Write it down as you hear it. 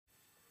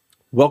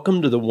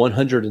Welcome to the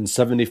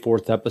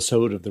 174th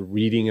episode of the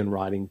Reading and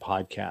Writing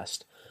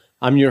Podcast.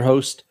 I'm your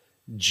host,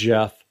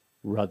 Jeff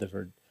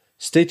Rutherford.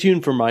 Stay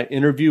tuned for my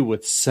interview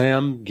with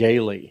Sam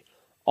Gailey,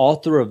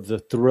 author of the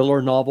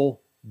thriller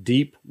novel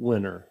Deep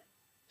Winter.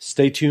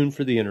 Stay tuned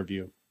for the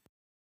interview.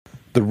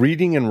 The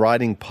Reading and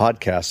Writing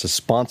Podcast is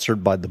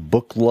sponsored by the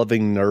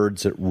book-loving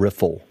nerds at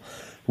Riffle.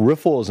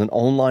 Riffle is an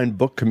online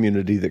book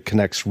community that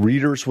connects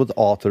readers with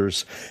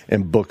authors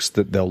and books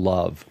that they'll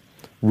love.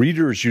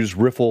 Readers use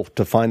Riffle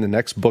to find the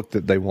next book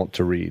that they want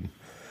to read,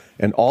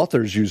 and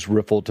authors use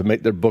Riffle to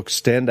make their books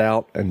stand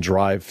out and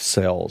drive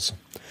sales.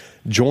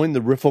 Join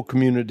the Riffle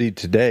community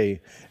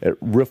today at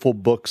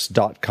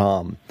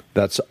rifflebooks.com.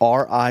 That's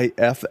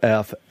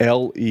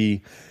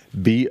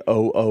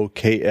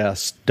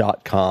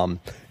rifflebooks.com,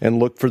 and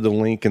look for the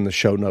link in the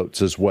show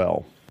notes as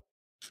well.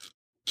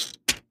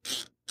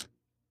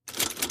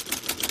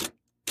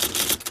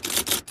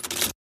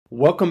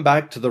 Welcome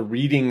back to the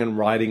Reading and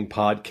Writing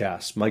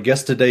Podcast. My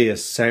guest today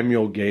is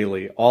Samuel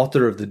Gailey,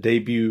 author of the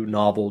debut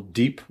novel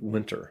Deep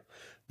Winter.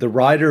 The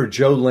writer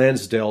Joe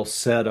Lansdale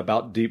said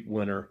about Deep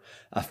Winter,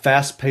 a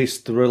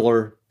fast-paced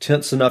thriller,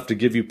 tense enough to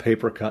give you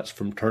paper cuts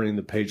from turning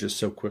the pages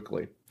so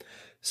quickly.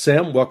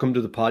 Sam, welcome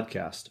to the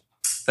podcast.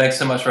 Thanks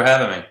so much for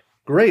having me.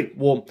 Great.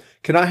 Well,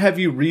 can I have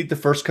you read the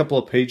first couple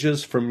of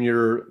pages from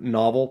your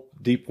novel,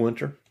 Deep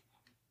Winter?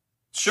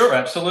 Sure,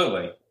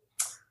 absolutely.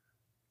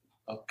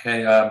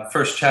 Okay,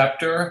 first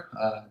chapter,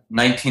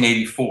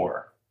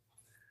 1984.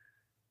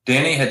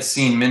 Danny had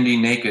seen Mindy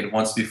naked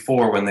once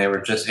before when they were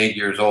just 8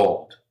 years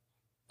old,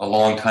 a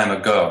long time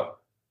ago.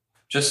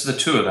 Just the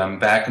two of them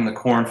back in the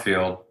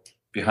cornfield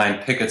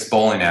behind Pickett's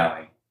bowling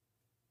alley.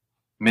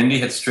 Mindy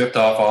had stripped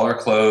off all her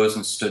clothes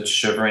and stood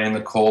shivering in the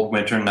cold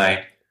winter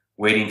night,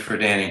 waiting for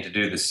Danny to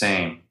do the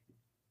same.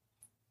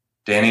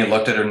 Danny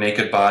looked at her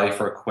naked body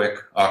for a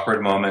quick,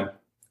 awkward moment,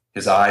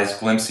 his eyes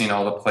glimpsing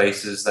all the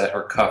places that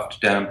her cuffed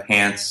denim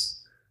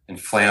pants and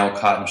flannel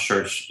cotton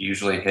shirts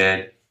usually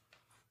hid.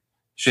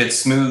 She had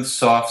smooth,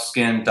 soft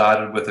skin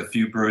dotted with a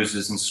few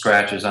bruises and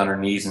scratches on her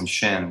knees and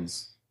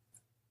shins.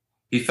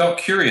 He felt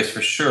curious for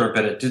sure,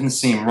 but it didn't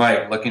seem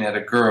right looking at a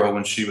girl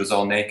when she was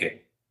all naked.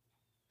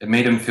 It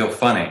made him feel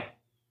funny.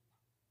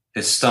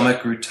 His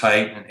stomach grew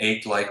tight and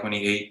ached like when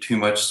he ate too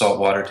much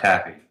saltwater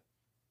taffy.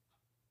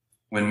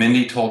 When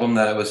Mindy told him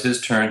that it was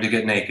his turn to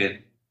get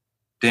naked,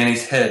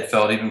 Danny's head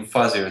felt even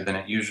fuzzier than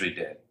it usually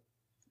did.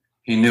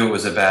 He knew it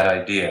was a bad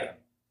idea.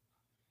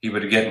 He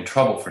would get in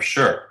trouble for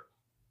sure.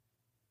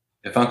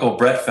 If Uncle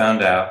Brett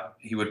found out,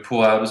 he would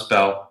pull out his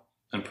belt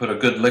and put a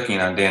good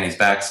licking on Danny's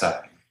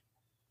backside.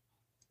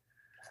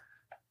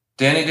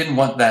 Danny didn't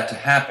want that to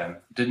happen,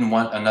 didn't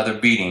want another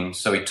beating,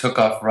 so he took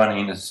off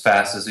running as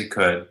fast as he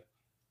could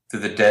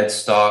through the dead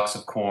stalks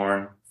of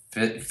corn,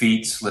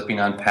 feet slipping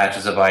on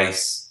patches of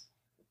ice,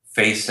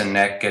 face and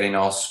neck getting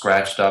all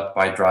scratched up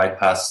by dried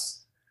husks.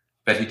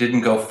 But he didn't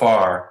go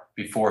far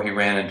before he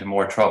ran into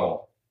more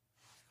trouble.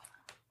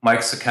 Mike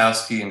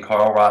Sikowski and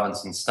Carl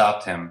Robinson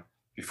stopped him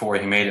before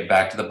he made it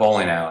back to the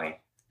bowling alley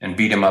and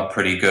beat him up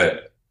pretty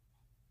good.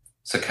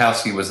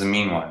 Sikowski was the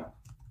mean one,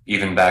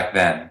 even back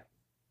then.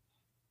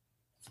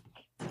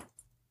 Is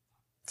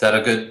that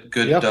a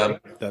good?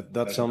 Yep.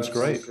 That sounds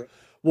great.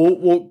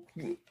 Well,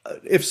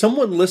 if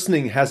someone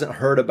listening hasn't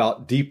heard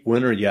about Deep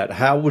Winter yet,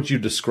 how would you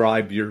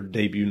describe your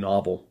debut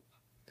novel?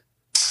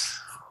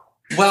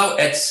 Well,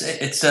 it's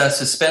a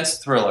suspense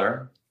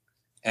thriller,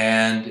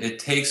 and it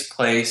takes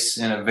place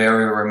in a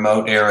very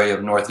remote area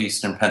of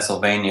northeastern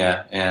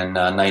Pennsylvania in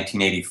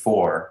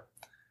 1984.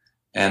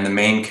 And the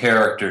main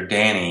character,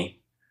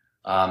 Danny,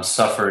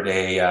 suffered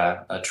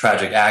a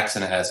tragic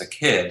accident as a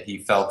kid. He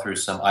fell through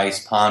some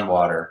ice pond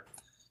water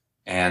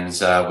and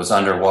was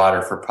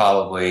underwater for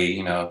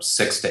probably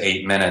 6 to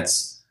 8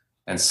 minutes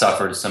and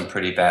suffered some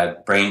pretty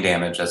bad brain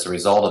damage as a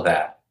result of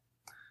that.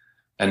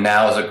 And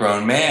now, as a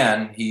grown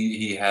man,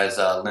 he has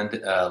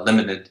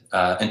limited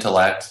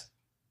intellect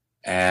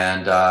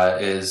and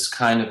is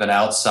kind of an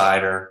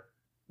outsider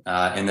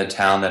in the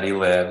town that he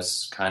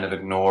lives, kind of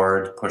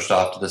ignored, pushed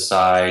off to the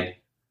side.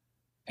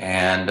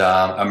 And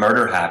a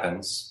murder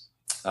happens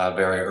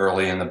very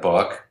early in the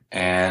book,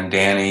 and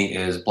Danny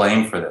is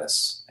blamed for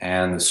this.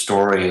 And the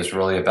story is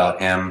really about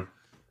him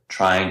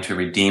trying to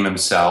redeem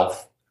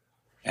himself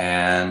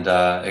and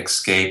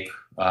escape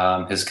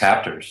his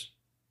captors.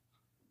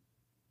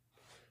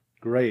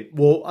 Great.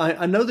 Well,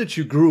 I know that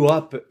you grew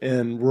up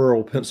in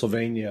rural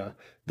Pennsylvania,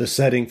 the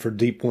setting for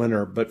Deep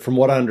Winter, but from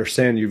what I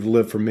understand, you've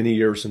lived for many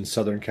years in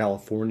Southern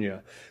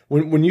California.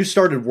 When you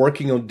started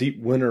working on Deep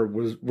Winter,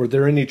 were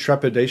there any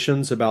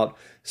trepidations about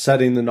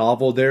setting the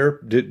novel there?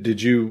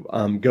 Did you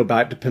go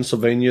back to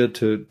Pennsylvania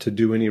to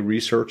do any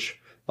research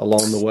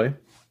along the way?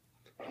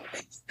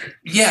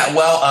 Yeah,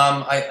 well,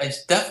 I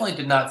definitely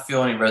did not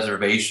feel any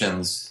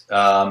reservations.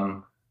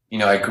 I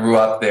grew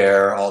up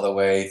there all the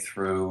way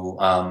through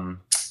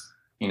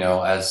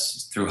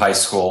as through high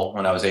school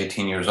when I was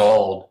 18 years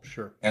old.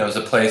 Sure. And it was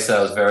a place that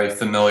I was very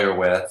familiar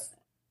with.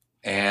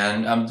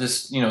 And I'm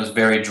just, was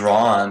very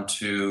drawn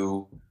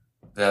to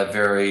that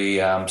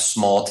very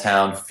small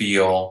town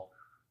feel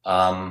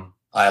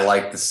I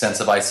like the sense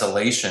of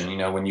isolation.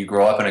 When you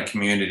grow up in a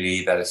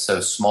community that is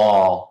so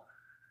small,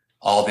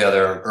 all the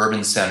other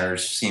urban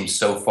centers seem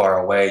so far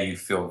away, you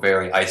feel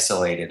very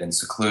isolated and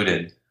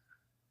secluded.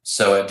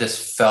 So it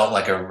just felt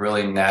like a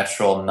really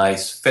natural,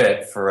 nice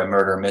fit for a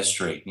murder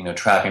mystery,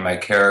 trapping my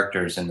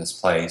characters in this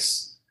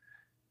place.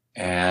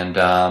 And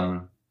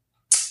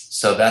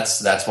so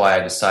that's why I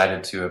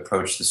decided to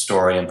approach the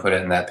story and put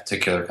it in that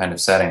particular kind of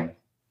setting.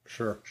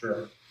 Sure.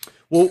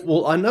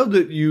 Well, I know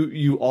that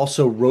you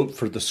also wrote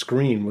for the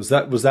screen. Was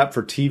that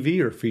for TV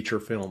or feature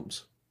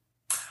films?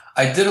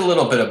 I did a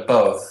little bit of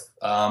both.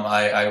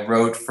 I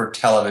wrote for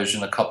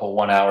television, a couple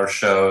one-hour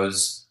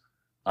shows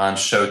on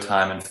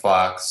Showtime and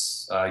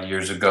Fox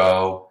years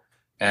ago,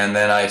 and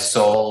then I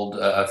sold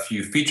a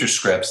few feature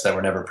scripts that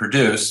were never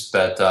produced.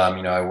 But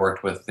I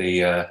worked with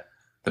the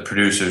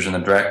producers and the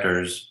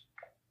directors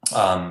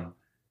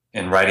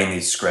in writing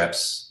these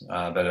scripts,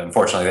 but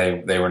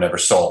unfortunately, they were never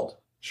sold.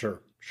 Sure.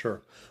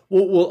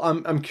 Well,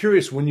 I'm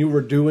curious. When you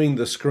were doing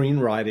the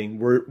screenwriting,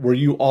 were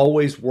you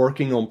always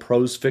working on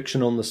prose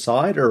fiction on the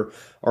side, or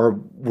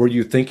were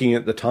you thinking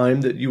at the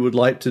time that you would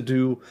like to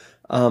do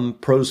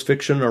prose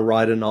fiction or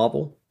write a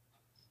novel?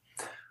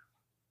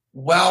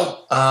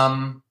 Well,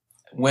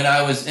 when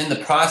I was in the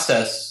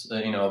process,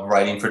 of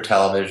writing for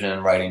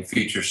television, writing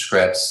feature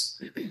scripts,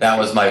 that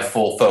was my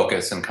full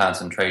focus and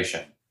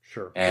concentration.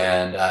 Sure.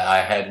 And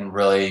I hadn't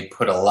really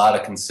put a lot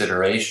of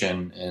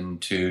consideration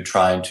into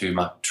trying to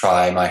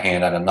try my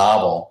hand at a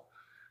novel.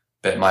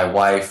 But my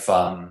wife,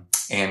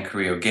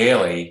 Samuel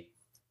Gailey,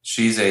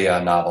 she's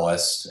a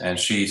novelist, and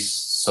she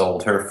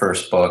sold her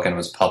first book and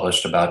was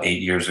published about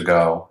 8 years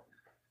ago.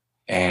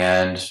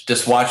 And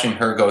just watching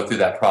her go through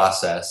that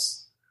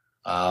process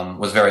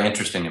was very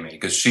interesting to me,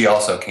 because she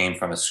also came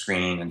from a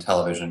screen and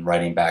television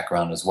writing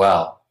background as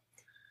well.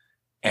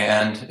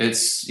 And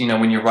it's,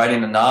 when you're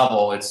writing a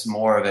novel, it's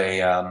more of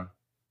a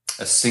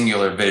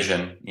singular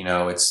vision.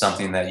 It's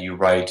something that you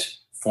write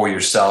for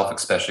yourself,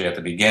 especially at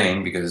the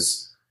beginning,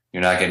 because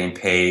you're not getting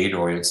paid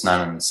or it's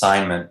not an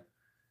assignment.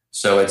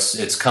 So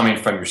it's coming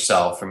from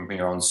yourself, from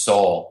your own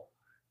soul.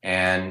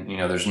 And,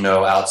 there's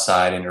no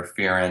outside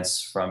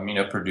interference from,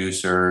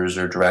 producers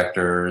or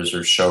directors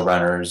or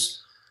showrunners.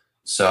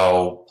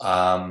 So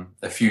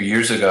a few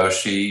years ago,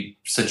 she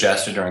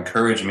suggested or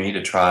encouraged me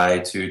to try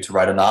to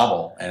write a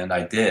novel, and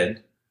I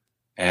did.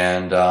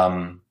 And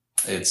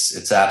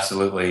it's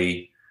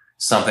absolutely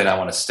something I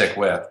want to stick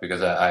with,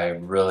 because I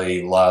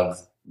really love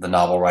the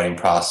novel writing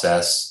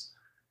process,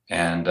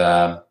 and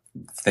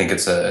think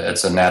it's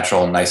a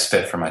natural, nice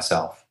fit for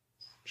myself.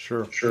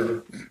 Sure.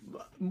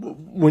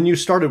 When you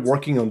started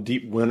working on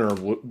Deep Winter,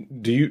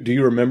 do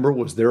you remember?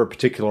 Was there a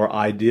particular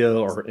idea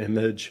or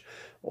image,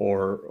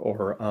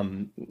 or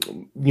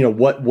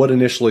what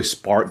initially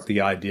sparked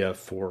the idea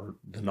for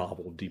the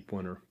novel Deep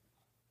Winter?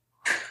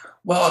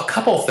 Well, a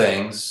couple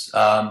things.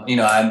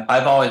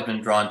 I've always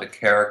been drawn to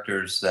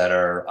characters that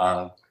are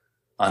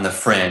on the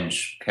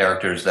fringe,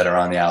 characters that are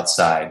on the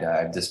outside.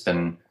 I've just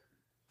been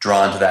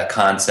drawn to that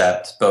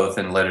concept both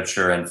in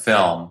literature and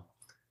film.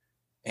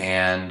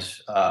 And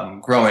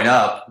growing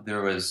up,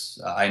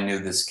 I knew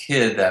this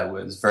kid that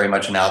was very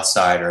much an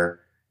outsider.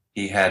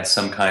 He had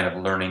some kind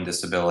of learning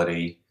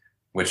disability,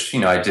 which,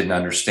 I didn't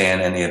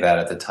understand any of that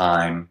at the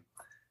time.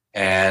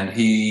 And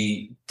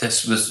he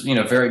just was,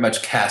 very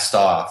much cast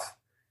off.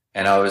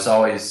 And I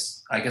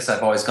guess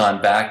I've always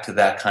gone back to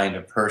that kind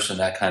of person,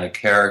 that kind of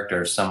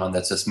character, someone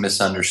that's just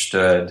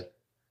misunderstood,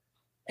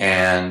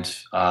 and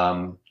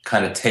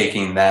kind of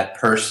taking that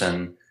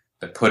person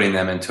but putting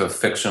them into a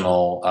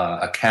fictional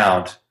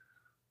account.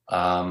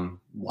 I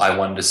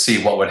wanted to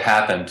see what would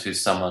happen to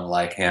someone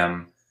like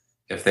him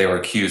if they were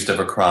accused of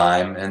a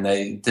crime and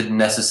they didn't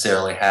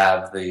necessarily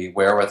have the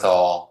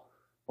wherewithal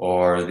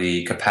or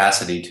the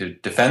capacity to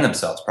defend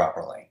themselves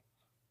properly.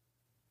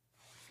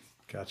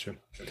 Gotcha.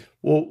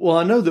 Well,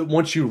 I know that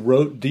once you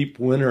wrote Deep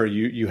Winter,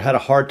 you had a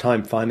hard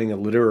time finding a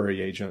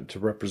literary agent to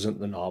represent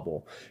the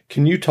novel.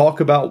 Can you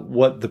talk about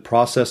what the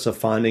process of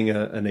finding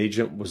an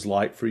agent was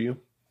like for you?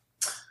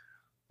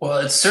 Well,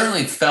 it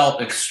certainly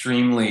felt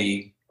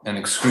extremely and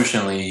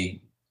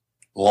excruciatingly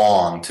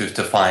long to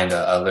find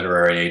a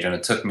literary agent.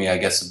 It took me, I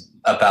guess,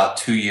 about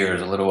 2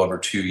 years, a little over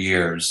 2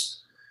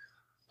 years.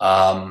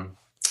 When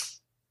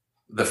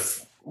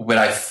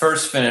I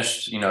first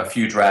finished, a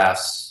few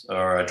drafts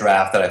or a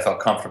draft that I felt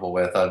comfortable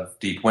with of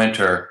Deep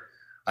Winter,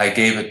 I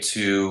gave it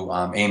to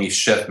Amy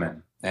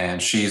Schiffman,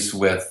 and she's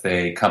with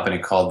a company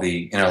called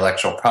the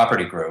Intellectual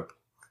Property Group.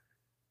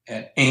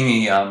 And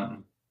Amy,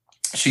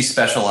 she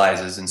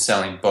specializes in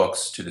selling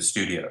books to the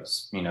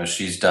studios.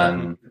 She's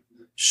done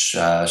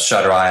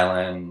Shutter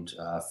Island,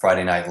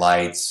 Friday Night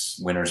Lights,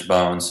 Winter's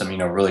Bone, some,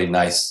 really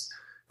nice,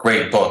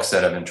 great books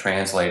that have been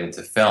translated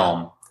to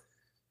film.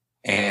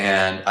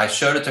 And I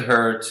showed it to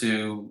her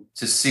to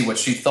see what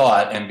she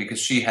thought, and because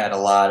she had a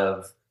lot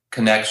of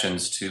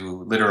connections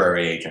to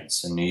literary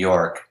agents in New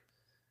York.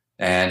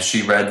 And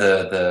she read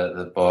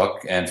the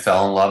book and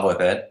fell in love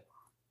with it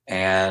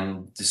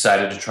and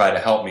decided to try to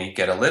help me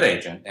get a lit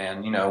agent.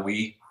 And,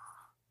 we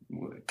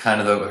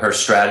her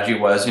strategy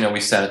was, we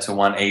sent it to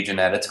one agent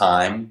at a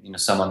time,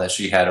 someone that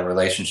she had a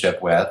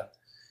relationship with.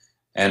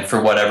 And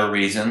for whatever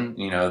reason,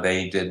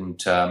 they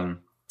didn't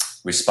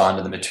respond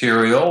to the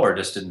material, or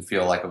just didn't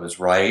feel like it was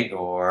right,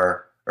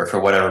 or for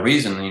whatever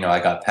reason, I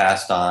got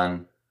passed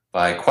on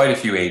by quite a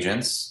few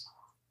agents,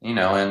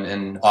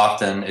 and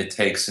often it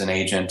takes an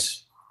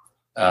agent,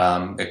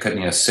 it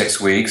could,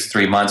 6 weeks,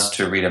 3 months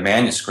to read a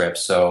manuscript.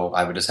 So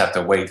I would just have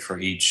to wait for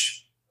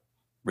each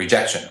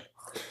rejection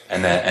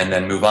and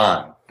then move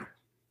on.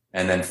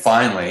 And then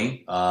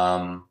finally,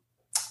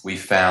 we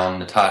found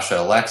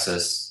Natasha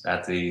Alexis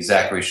at the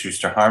Zachary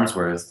Schuster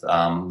Harmsworth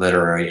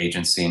literary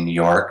agency in New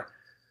York.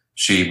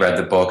 She read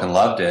the book and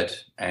loved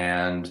it.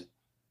 And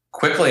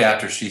quickly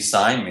after she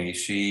signed me,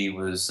 she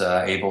was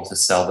able to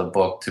sell the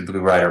book to Blue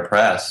Rider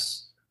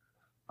Press,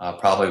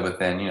 probably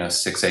within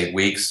 6-8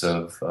 weeks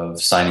of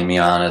signing me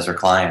on as her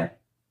client.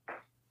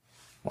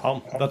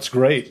 Wow, that's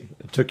great.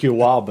 It took you a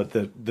while, but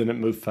then it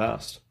moved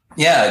fast.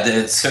 Yeah,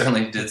 it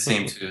certainly did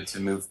seem to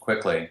move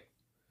quickly.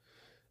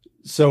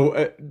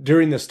 So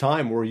during this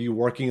time, were you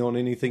working on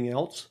anything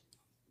else?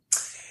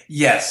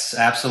 Yes,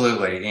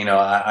 absolutely.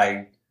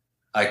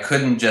 I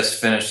couldn't just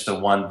finish the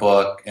one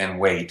book and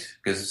wait,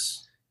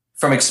 because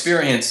from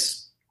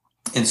experience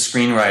in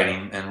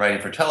screenwriting and writing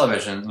for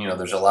television,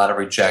 there's a lot of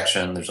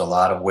rejection, there's a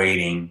lot of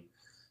waiting,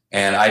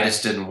 and I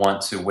just didn't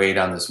want to wait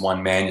on this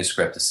one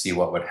manuscript to see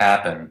what would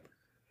happen,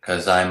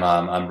 because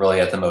I'm really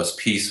at the most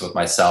peace with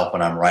myself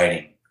when I'm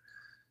writing.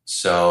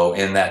 So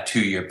in that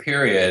 2-year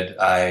period,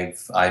 I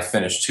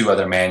finished 2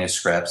 other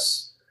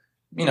manuscripts,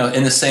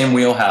 in the same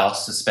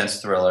wheelhouse,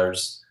 suspense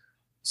thrillers.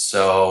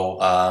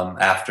 So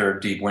after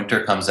Deep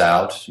Winter comes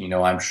out,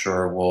 I'm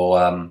sure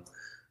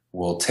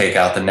we'll take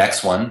out the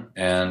next one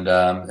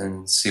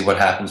and see what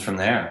happens from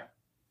there.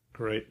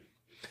 Great.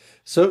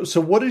 So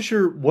what is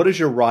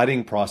your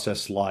writing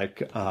process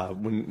like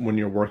when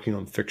you're working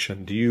on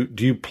fiction? Do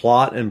you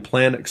plot and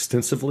plan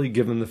extensively,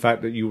 given the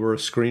fact that you were a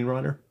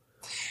screenwriter?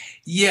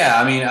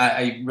 Yeah, I mean,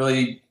 I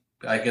really,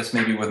 I guess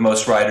maybe with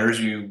most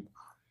writers,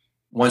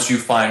 once you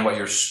find what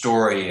your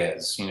story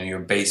is, your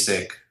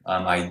basic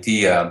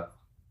idea,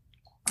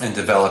 and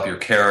develop your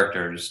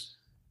characters,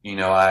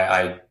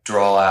 I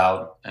draw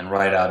out and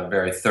write out a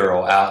very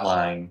thorough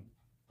outline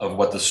of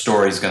what the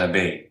story is going to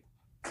be,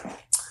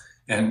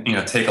 and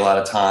take a lot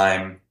of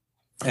time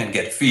and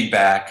get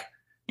feedback,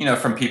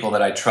 from people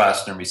that I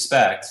trust and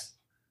respect.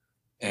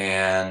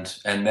 And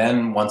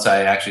then once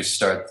I actually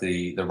start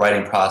the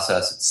writing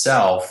process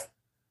itself,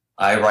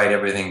 I write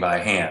everything by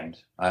hand.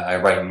 I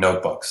write in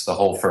notebooks, the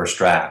whole first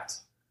draft.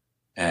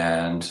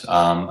 And,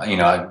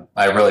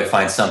 I really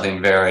find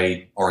something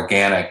very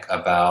organic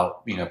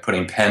about,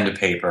 putting pen to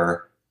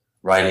paper,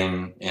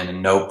 writing in a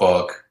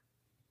notebook.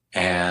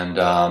 And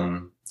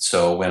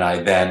so when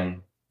I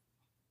then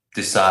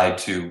decide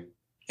to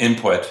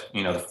input,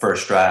 the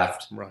first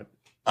draft, right,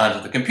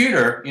 onto the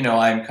computer,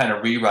 I'm kind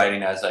of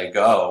rewriting as I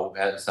go,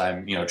 as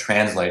I'm,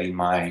 translating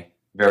my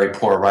very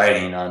poor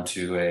writing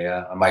onto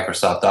a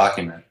Microsoft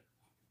document.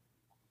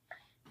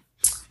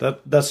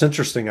 That's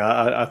interesting.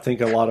 I think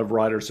a lot of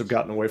writers have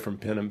gotten away from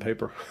pen and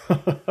paper.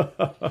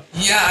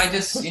 Yeah, I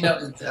just,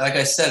 like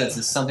I said, it's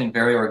just something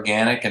very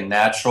organic and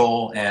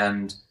natural.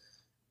 And,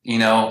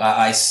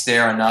 I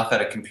stare enough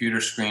at a computer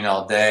screen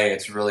all day.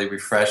 It's really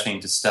refreshing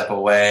to step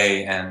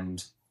away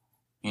and,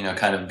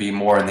 kind of be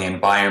more in the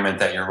environment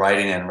that you're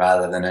writing in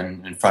rather than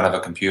in front of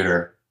a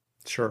computer.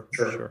 Sure.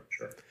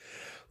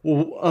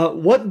 Well,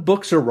 what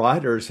books or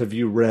writers have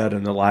you read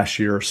in the last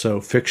year or so,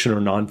 fiction or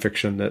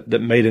nonfiction,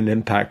 that made an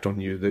impact on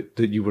you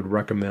that you would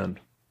recommend?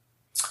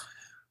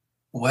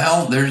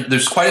 Well,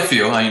 there's quite a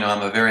few.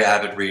 I'm a very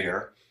avid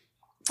reader.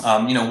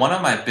 One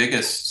of my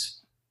biggest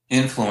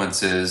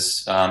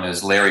influences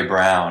is Larry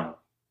Brown,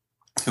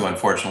 who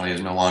unfortunately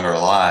is no longer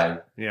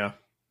alive. Yeah.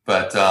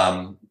 But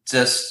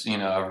just,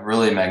 a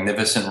really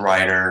magnificent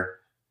writer.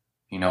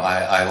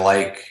 I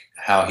like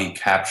how he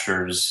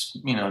captures,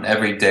 an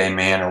everyday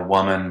man or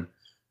woman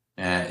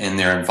in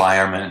their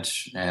environment,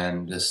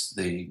 and just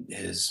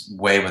his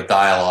way with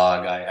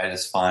dialogue, I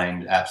just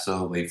find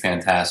absolutely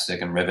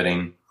fantastic and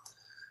riveting.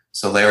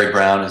 So Larry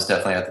Brown is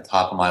definitely at the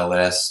top of my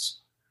list.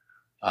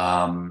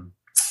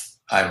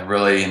 I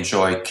really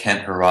enjoy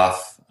Kent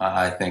Huroff.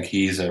 I think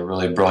he's a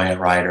really brilliant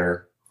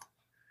writer.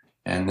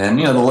 And then,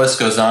 the list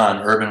goes on.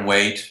 Urban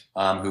Waite,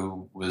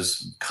 who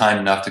was kind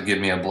enough to give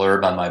me a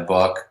blurb on my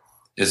book,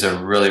 is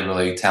a really,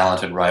 really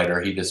talented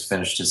writer. He just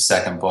finished his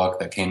second book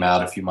that came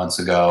out a few months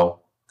ago.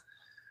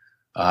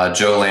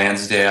 Joe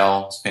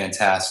Lansdale is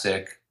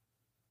fantastic.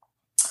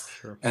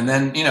 Sure. And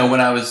then, when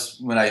I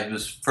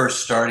was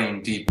first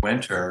starting Deep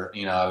Winter,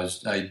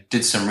 I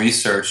did some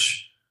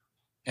research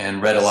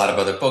and read a lot of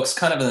other books,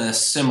 kind of in a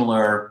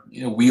similar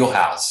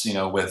wheelhouse,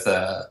 with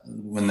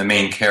when the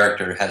main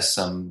character has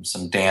some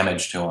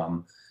damage to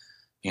him.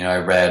 I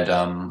read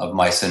Of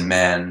Mice and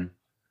Men,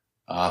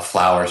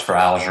 Flowers for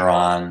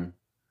Algernon,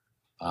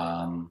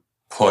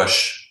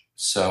 Push.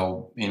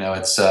 So,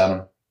 it's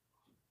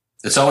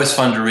it's always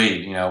fun to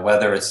read,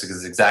 whether it's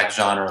the exact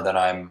genre that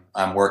I'm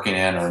working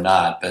in or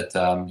not. But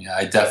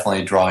I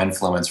definitely draw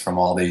influence from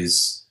all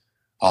these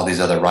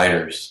other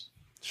writers.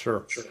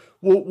 Sure.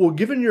 Well,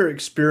 given your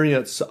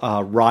experience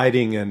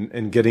writing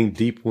and getting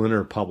Deep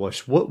Winter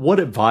published, what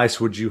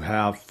advice would you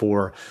have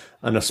for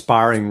an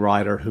aspiring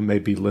writer who may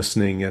be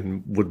listening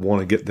and would want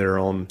to get their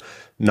own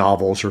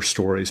novels or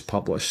stories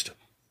published?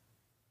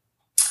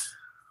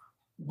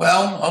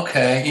 Well,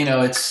 okay,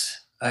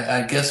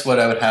 I guess what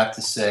I would have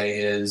to say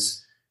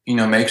is,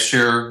 make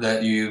sure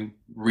that you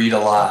read a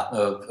lot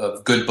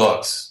of good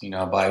books,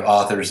 by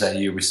authors that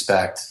you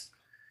respect,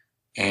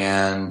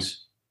 and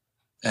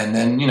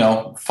then,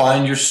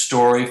 find your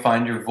story,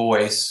 find your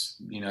voice,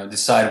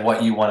 decide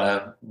what you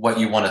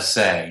want to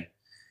say,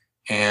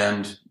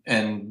 and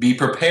be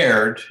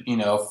prepared,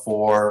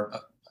 for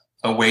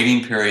a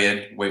waiting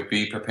period,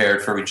 be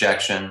prepared for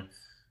rejection.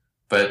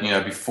 But,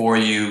 before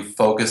you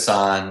focus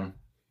on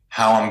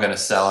how I'm going to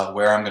sell it,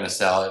 where I'm going to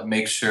sell it,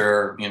 make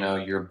sure,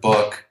 your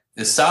book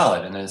is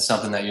solid and it's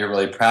something that you're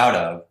really proud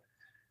of.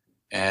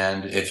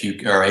 And if you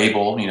are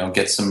able,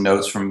 get some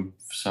notes from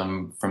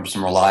some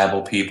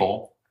reliable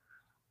people.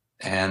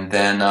 And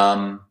then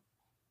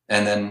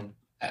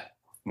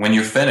when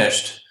you're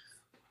finished,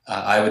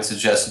 I would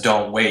suggest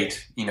don't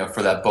wait,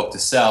 for that book to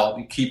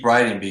sell. Keep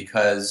writing,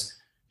 because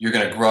you're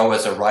going to grow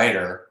as a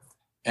writer.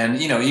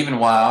 And, even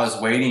while I was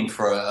waiting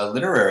for a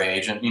literary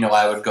agent,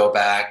 I would go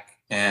back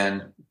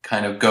and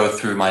kind of go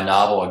through my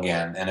novel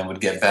again, and it would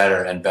get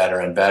better and better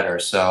and better.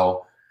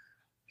 So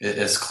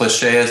as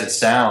cliche as it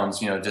sounds,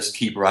 just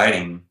keep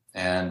writing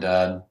and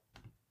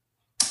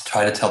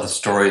try to tell the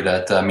story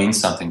that means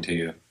something to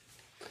you.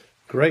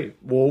 Great.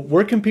 Well,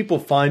 where can people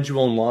find you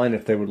online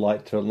if they would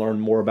like to learn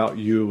more about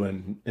you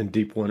and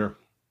Deep Winter?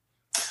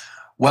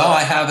 Well,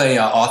 I have a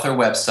author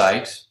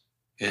website.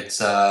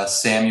 It's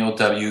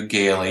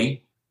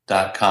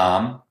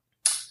samuelwgailey.com.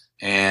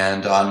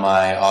 And on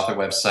my author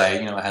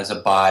website, it has a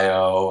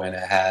bio and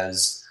it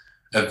has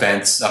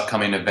events,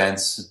 upcoming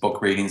events,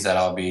 book readings that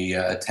I'll be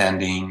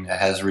attending. It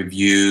has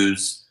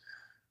reviews.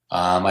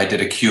 I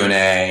did a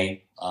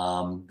Q&A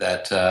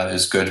that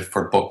is good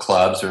for book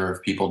clubs, or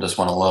if people just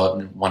want to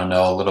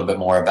know a little bit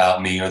more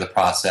about me or the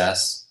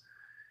process.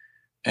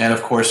 And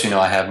of course,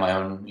 I have my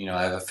own,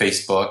 I have a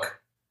Facebook.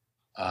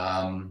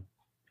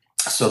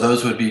 So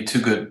those would be two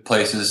good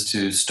places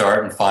to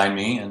start and find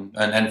me. And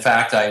in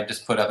fact, I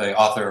just put up an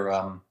author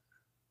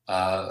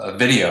a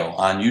video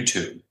on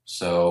YouTube.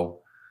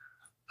 So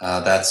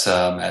that's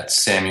at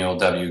Samuel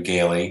W.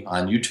 Gailey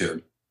on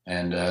YouTube.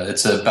 And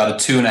it's about a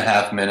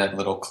 2.5 minute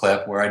little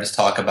clip where I just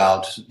talk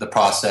about the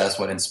process,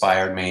 what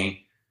inspired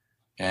me,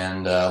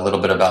 and a little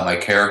bit about my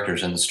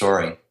characters in the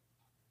story.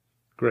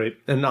 Great.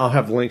 And I'll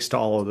have links to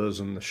all of those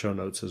in the show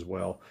notes as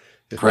well,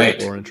 if Great.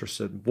 people are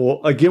interested.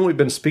 Well, again, we've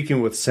been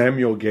speaking with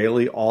Samuel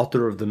Gailey,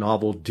 author of the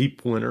novel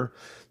Deep Winter.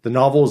 The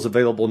novel is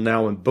available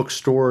now in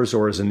bookstores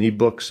or as an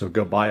ebook, so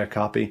go buy a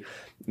copy.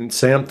 And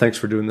Sam, thanks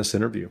for doing this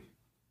interview.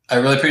 I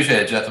really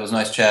appreciate it, Jeff. It was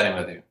nice chatting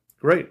with you.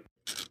 Great.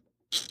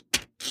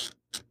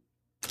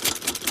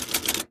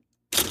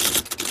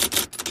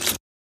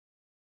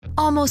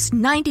 Almost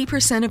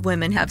 90% of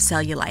women have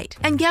cellulite.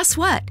 And guess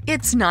what?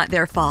 It's not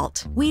their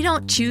fault. We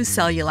don't choose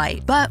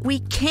cellulite, but we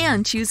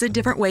can choose a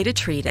different way to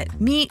treat it.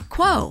 Meet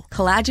Quo,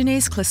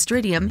 collagenase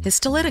Clostridium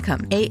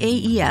histolyticum,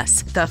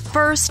 AAES, the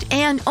first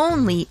and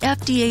only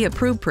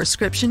FDA-approved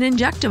prescription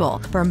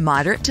injectable for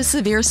moderate to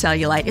severe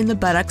cellulite in the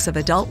buttocks of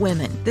adult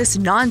women. This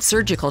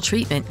non-surgical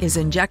treatment is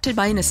injected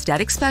by an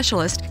aesthetic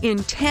specialist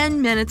in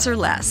 10 minutes or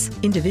less.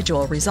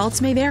 Individual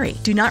results may vary.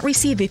 Do not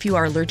receive if you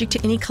are allergic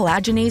to any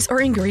collagenase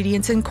or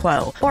ingredients in Quo,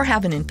 or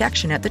have an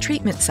infection at the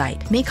treatment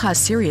site. May cause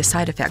serious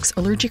side effects,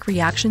 allergic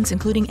reactions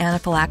including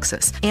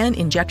anaphylaxis, and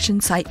injection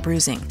site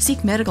bruising.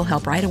 Seek medical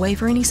help right away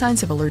for any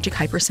signs of allergic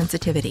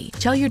hypersensitivity.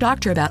 Tell your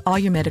doctor about all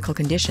your medical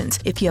conditions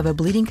if you have a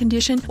bleeding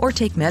condition or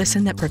take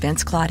medicine that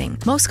prevents clotting.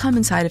 Most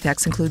common side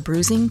effects include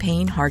bruising,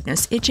 pain,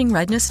 hardness, itching,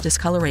 redness,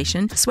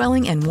 discoloration,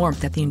 swelling, and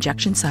warmth at the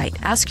injection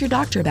site. Ask your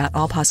doctor about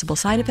all possible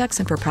side effects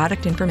and for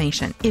product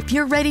information. If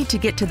you're ready to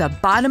get to the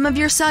bottom of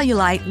your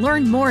cellulite,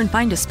 learn more and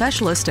find a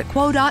specialist at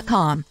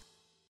Quo.com.